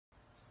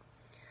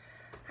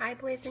Hi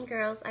boys and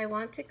girls, I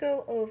want to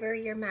go over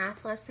your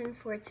math lesson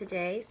for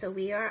today. So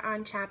we are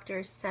on chapter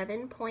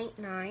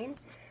 7.9.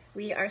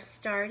 We are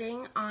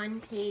starting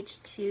on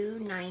page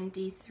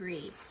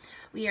 293.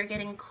 We are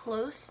getting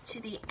close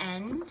to the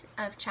end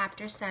of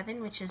chapter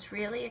 7, which is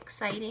really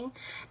exciting,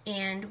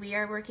 and we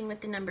are working with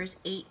the numbers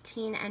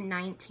 18 and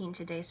 19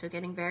 today, so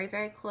getting very,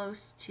 very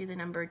close to the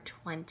number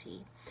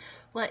 20.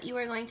 What you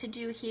are going to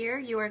do here,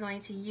 you are going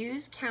to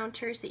use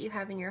counters that you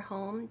have in your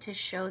home to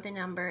show the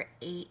number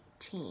 18.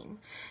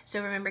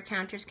 So remember,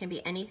 counters can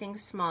be anything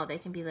small. They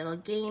can be little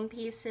game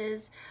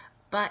pieces,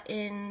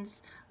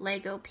 buttons,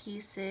 Lego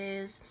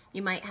pieces.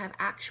 You might have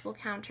actual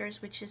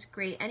counters, which is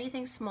great.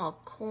 Anything small,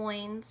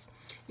 coins.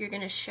 You're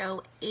going to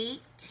show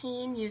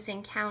 18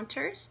 using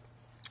counters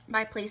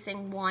by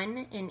placing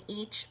 1 in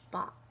each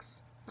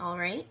box. All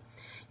right?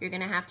 You're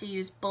going to have to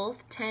use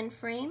both 10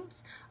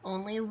 frames.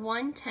 Only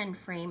one 10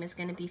 frame is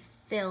going to be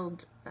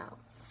filled though.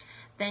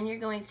 Then you're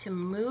going to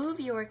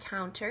move your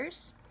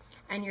counters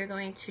and you're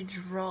going to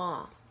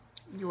draw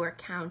your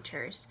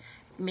counters,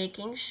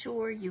 making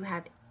sure you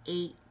have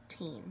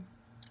 18.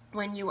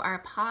 When you are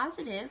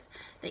positive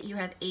that you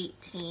have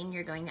 18,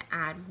 you're going to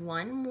add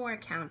one more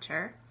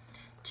counter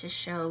to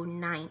show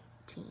 19,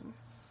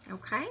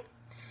 okay?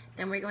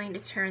 Then we're going to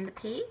turn the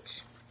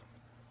page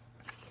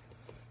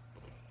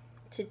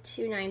to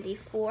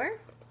 294.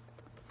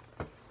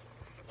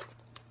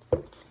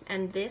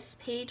 And this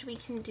page we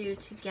can do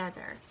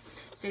together.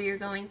 So you're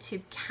going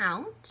to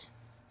count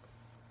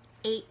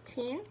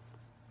 18,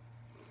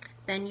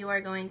 then you are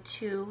going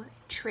to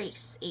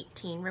trace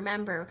 18.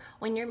 Remember,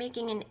 when you're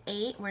making an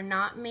 8, we're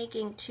not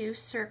making two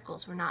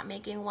circles. We're not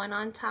making one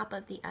on top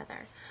of the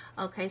other.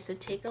 Okay, so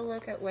take a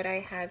look at what I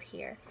have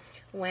here.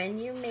 When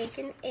you make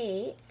an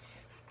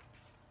 8,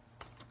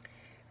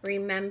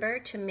 remember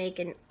to make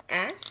an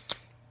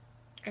S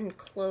and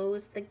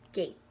close the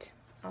gate.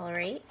 All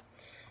right,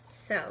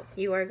 so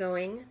you are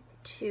going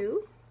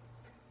to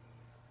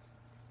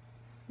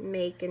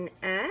make an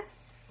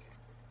S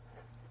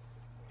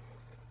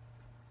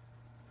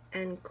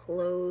and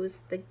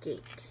close the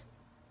gate.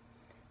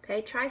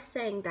 Okay, try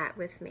saying that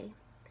with me.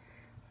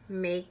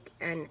 Make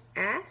an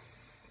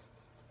S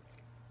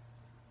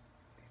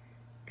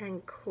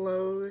and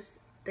close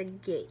the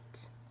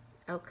gate.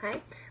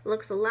 Okay, it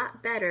looks a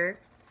lot better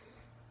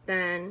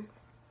than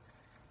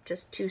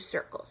just two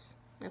circles.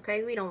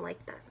 Okay, we don't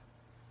like that.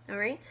 All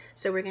right,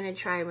 so we're going to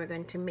try, we're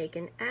going to make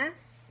an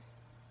S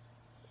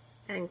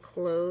and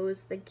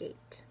close the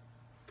gate.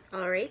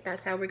 All right,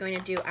 that's how we're going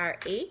to do our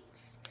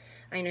 8s.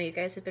 I know you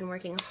guys have been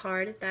working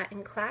hard at that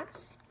in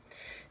class.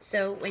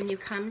 So when you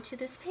come to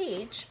this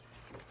page,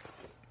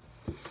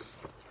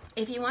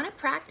 if you want to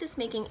practice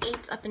making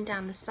 8s up and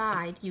down the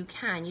side, you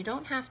can. You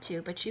don't have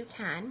to, but you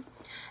can.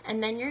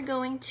 And then you're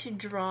going to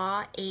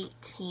draw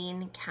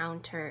 18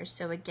 counters.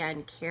 So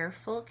again,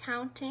 careful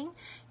counting.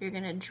 You're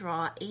going to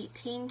draw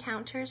 18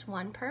 counters,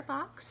 one per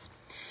box.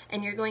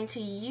 And you're going to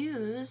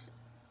use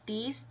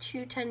these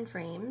two 10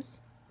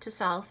 frames to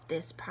solve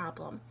this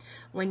problem.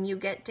 When you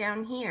get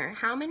down here,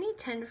 how many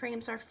 10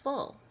 frames are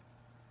full?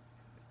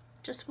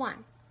 Just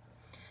one.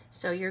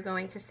 So you're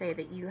going to say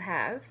that you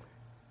have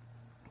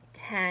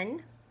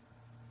 10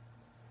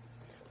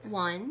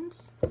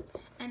 ones,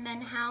 and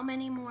then how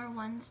many more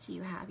ones do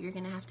you have? You're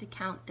going to have to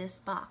count this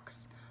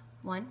box.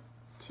 1,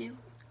 2,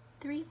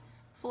 3,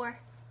 4,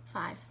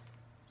 5,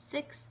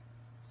 6,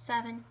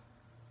 7,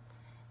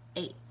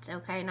 8,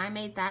 okay? And I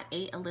made that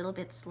 8 a little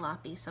bit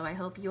sloppy, so I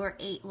hope your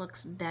 8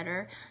 looks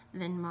better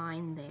than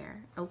mine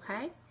there,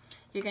 okay?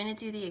 You're going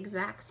to do the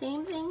exact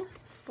same thing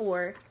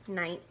for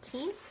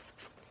 19.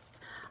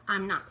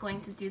 I'm not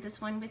going to do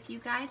this one with you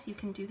guys. You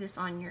can do this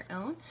on your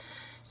own.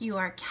 You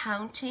are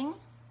counting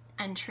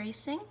and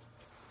tracing.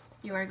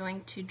 You are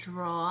going to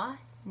draw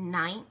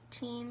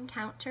 19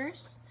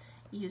 counters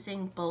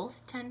using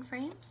both 10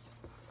 frames.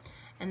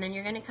 And then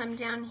you're going to come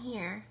down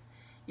here.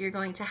 You're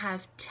going to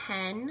have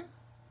 10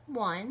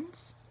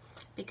 ones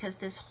because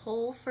this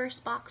whole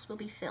first box will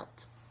be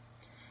filled.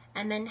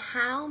 And then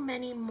how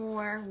many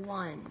more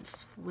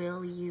ones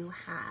will you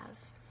have?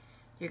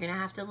 You're going to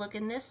have to look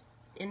in this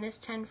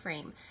 10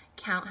 frame,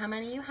 count how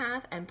many you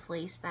have and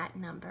place that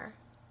number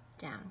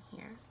down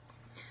here.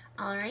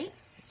 All right,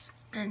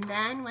 and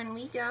then when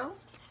we go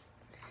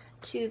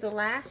to the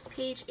last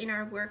page in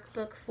our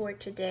workbook for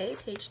today,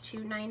 page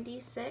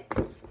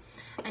 296,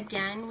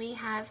 again we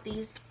have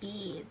these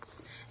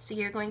beads. So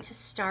you're going to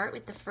start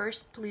with the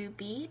first blue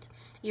bead.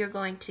 You're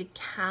going to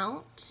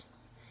count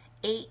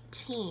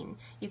 18.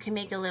 You can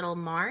make a little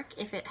mark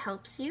if it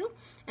helps you,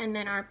 and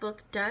then our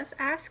book does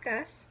ask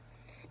us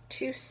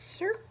to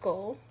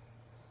circle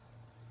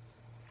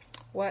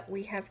what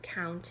we have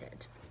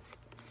counted.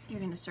 You're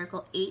going to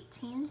circle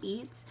 18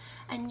 beads,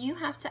 and you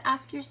have to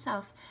ask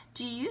yourself,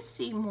 do you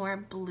see more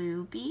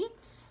blue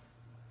beads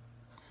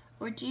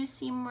or do you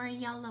see more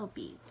yellow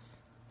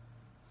beads?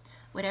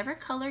 Whatever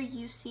color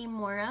you see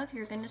more of,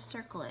 you're going to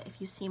circle it.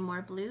 If you see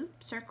more blue,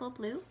 circle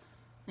blue.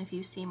 If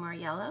you see more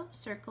yellow,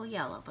 circle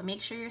yellow. But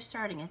make sure you're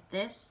starting at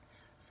this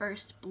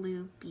first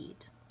blue bead,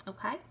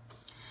 okay?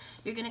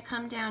 You're going to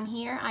come down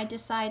here. I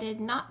decided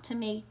not to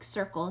make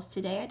circles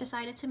today. I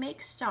decided to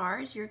make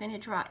stars. You're going to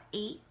draw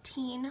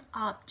 18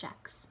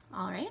 objects.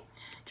 All right?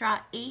 Draw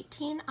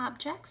 18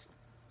 objects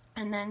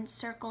and then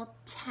circle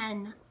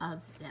 10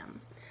 of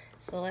them.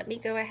 So let me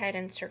go ahead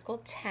and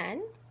circle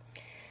 10.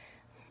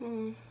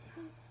 1,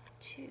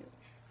 2,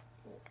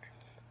 4,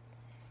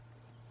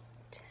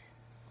 10.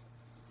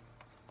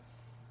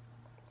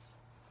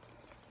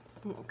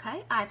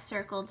 Okay, I've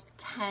circled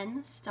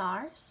 10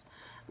 stars.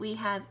 We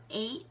have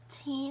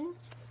 18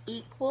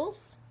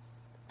 equals.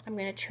 I'm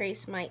going to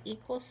trace my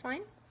equal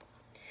sign.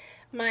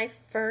 My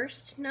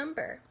first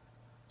number,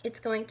 it's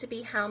going to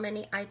be how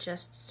many I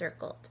just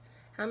circled.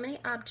 How many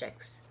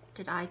objects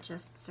did I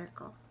just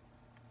circle?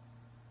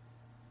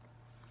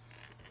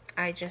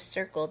 I just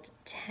circled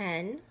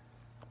 10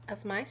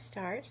 of my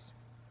stars.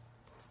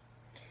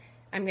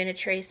 I'm going to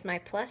trace my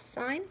plus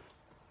sign.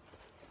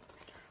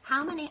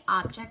 How many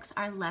objects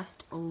are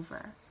left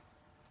over?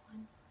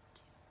 1,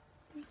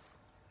 2, 3, 4,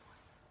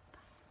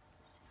 5,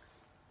 6,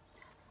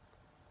 7,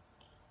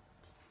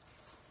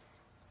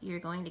 8. You're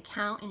going to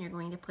count and you're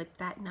going to put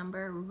that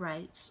number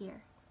right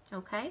here.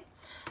 Okay?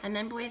 And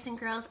then boys and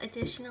girls,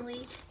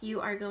 additionally,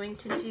 you are going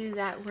to do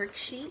that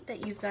worksheet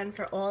that you've done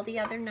for all the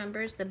other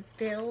numbers, the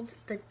Build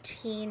the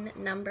Teen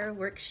Number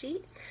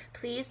worksheet.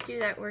 Please do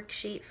that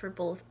worksheet for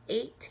both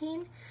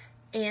 18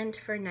 and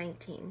for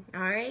 19.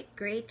 All right?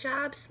 Great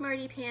job,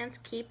 Smarty Pants.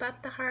 Keep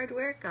up the hard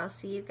work. I'll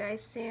see you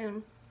guys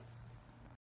soon.